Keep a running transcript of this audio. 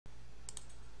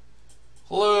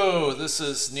Hello, this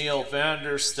is Neil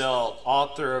Vanderstelt,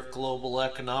 author of Global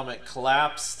Economic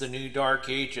Collapse, The New Dark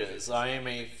Ages. I am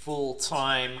a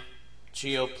full-time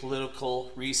geopolitical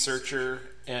researcher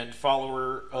and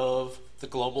follower of the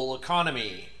global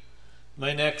economy.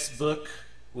 My next book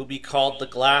will be called The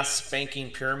Glass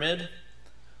Banking Pyramid,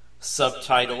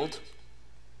 subtitled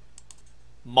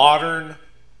Modern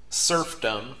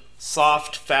Serfdom,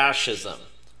 Soft Fascism.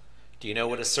 Do you know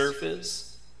what a serf is?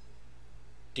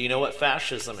 Do you know what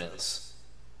fascism is?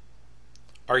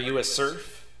 Are you a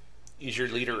serf? Is your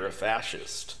leader a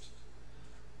fascist?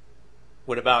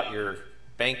 What about your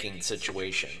banking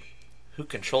situation? Who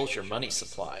controls your money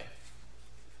supply?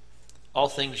 All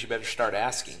things you better start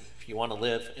asking if you want to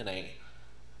live in a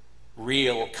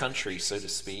real country, so to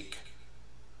speak.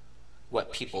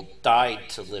 What people died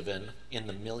to live in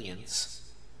the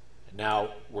millions. And now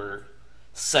we're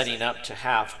setting up to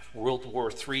have World War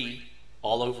III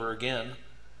all over again.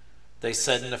 They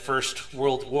said in the First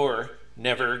World War,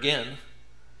 never again.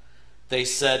 They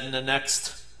said in the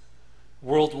next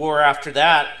World War after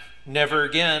that, never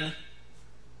again.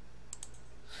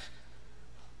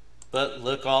 But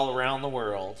look all around the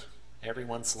world.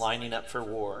 Everyone's lining up for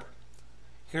war.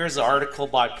 Here's an article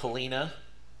by Polina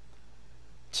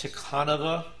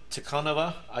Tikhonova.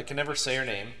 I can never say her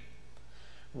name.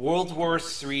 World War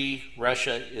III,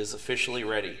 Russia is officially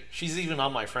ready. She's even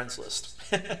on my friends list.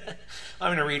 I'm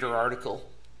going to read her article.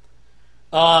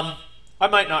 I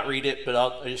might not read it, but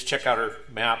I'll just check out her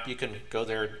map. You can go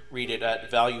there and read it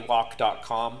at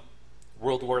valuewalk.com.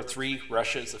 World War III,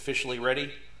 Russia is officially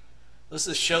ready. Let's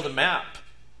just show the map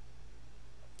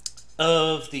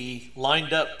of the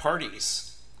lined up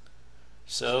parties.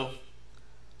 So,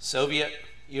 Soviet,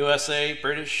 USA,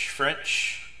 British,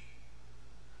 French.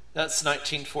 That's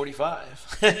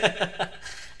 1945.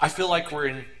 I feel like we're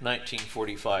in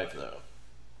 1945, though. It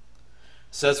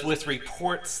says, with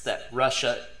reports that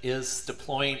Russia is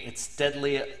deploying its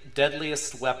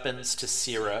deadliest weapons to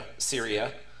Syria,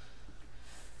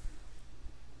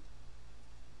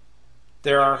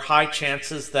 there are high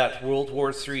chances that World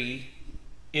War III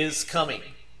is coming.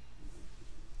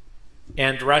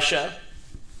 And Russia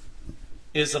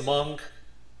is among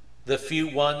the few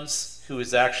ones who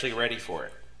is actually ready for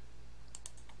it.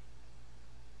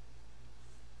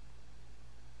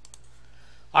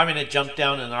 I'm going to jump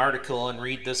down an article and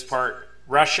read this part.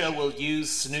 Russia will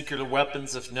use nuclear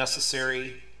weapons if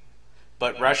necessary,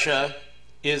 but Russia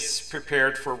is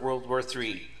prepared for World War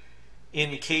III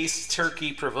in case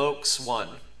Turkey provokes one.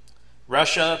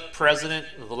 Russia President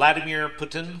Vladimir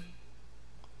Putin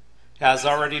has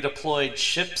already deployed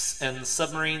ships and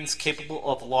submarines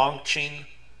capable of launching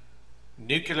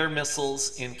nuclear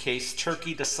missiles in case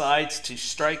Turkey decides to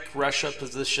strike Russian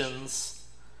positions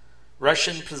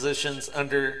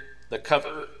under the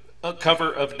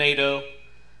cover of NATO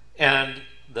and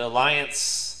the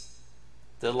alliance's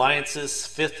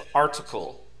fifth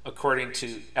article, according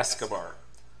to Escobar.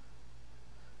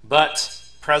 But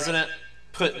President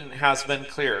Putin has been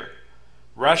clear.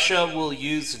 Russia will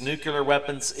use nuclear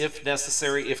weapons if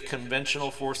necessary if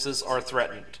conventional forces are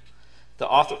threatened. The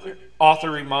author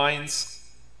reminds,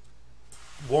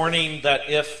 warning that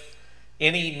if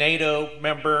any NATO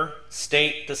member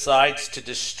state decides to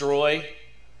destroy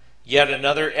yet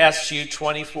another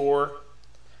Su-24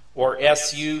 or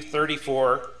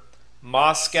Su-34,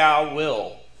 Moscow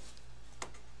will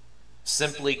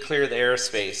simply clear the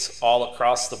airspace all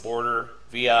across the border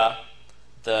via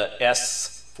the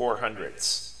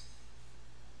S-400s.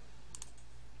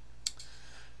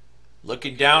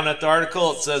 Looking down at the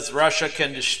article, it says Russia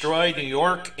can destroy New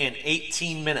York in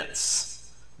 18 minutes,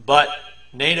 but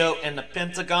NATO and the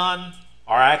Pentagon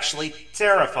are actually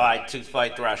terrified to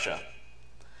fight Russia,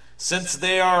 since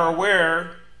they are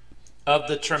aware of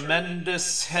the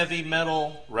tremendous heavy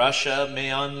metal Russia may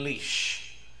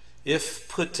unleash if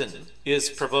Putin is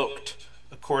provoked,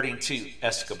 according to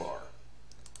Escobar.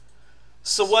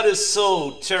 So what is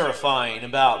so terrifying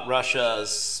about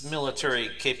Russia's military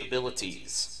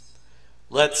capabilities?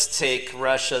 Let's take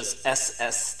Russia's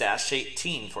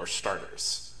SS-18 for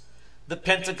starters. The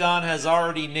Pentagon has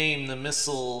already named the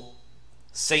missile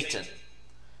Satan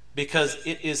because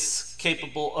it is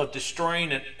capable of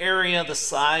destroying an area the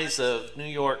size of New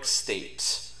York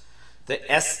State.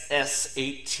 The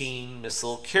SS-18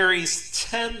 missile carries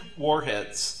 10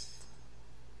 warheads,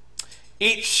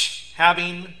 each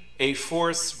having a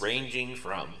force ranging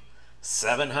from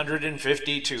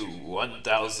 750 to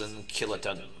 1,000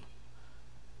 kiloton.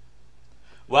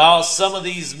 While some of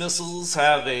these missiles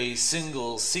have a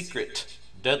single secret,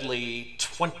 deadly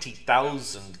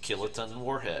 20,000 kiloton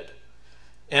warhead.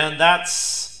 And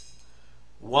that's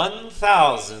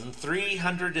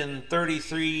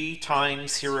 1,333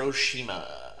 times Hiroshima.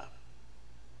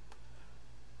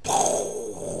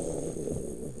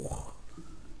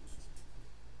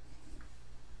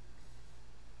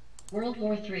 World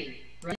War III.